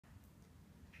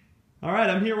All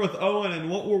right, I'm here with Owen, and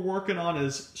what we're working on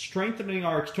is strengthening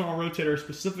our external rotator,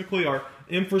 specifically our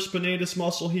infraspinatus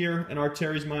muscle here and our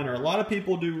teres minor. A lot of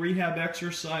people do rehab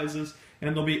exercises,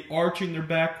 and they'll be arching their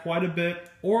back quite a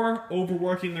bit or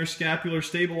overworking their scapular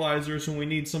stabilizers when we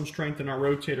need some strength in our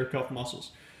rotator cuff muscles.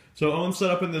 So Owen's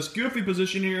set up in this goofy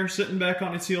position here, sitting back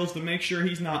on his heels to make sure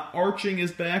he's not arching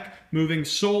his back, moving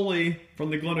solely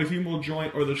from the glenohumeral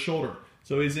joint or the shoulder.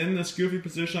 So he's in this goofy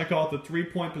position. I call it the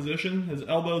three-point position. His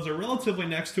elbows are relatively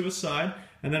next to his side,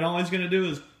 and then all he's going to do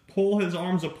is pull his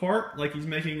arms apart like he's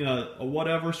making a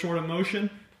whatever sort of motion,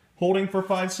 holding for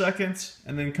 5 seconds,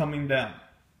 and then coming down.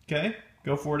 Okay?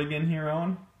 Go for it again here,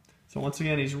 Owen. So once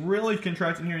again, he's really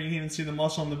contracting here. You can even see the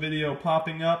muscle in the video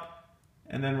popping up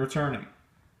and then returning.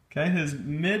 Okay? His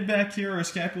mid back here, his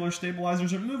scapular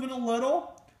stabilizers are moving a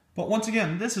little, but once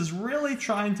again, this is really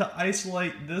trying to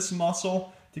isolate this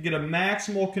muscle to get a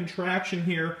maximal contraction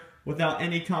here without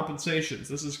any compensations.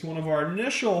 This is one of our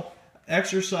initial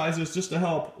exercises just to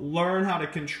help learn how to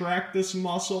contract this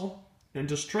muscle and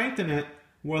to strengthen it,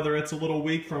 whether it's a little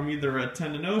weak from either a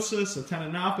tendinosis, a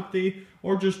tendinopathy,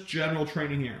 or just general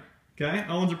training here. Okay,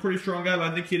 Owen's a pretty strong guy, but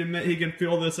I think he'd admit he can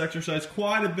feel this exercise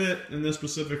quite a bit in this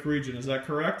specific region. Is that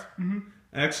correct? Mm-hmm.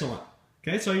 Excellent.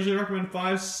 Okay, so I usually recommend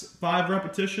five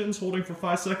repetitions, holding for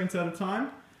 5 seconds at a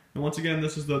time. And once again,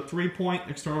 this is the three-point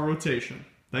external rotation.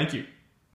 Thank you.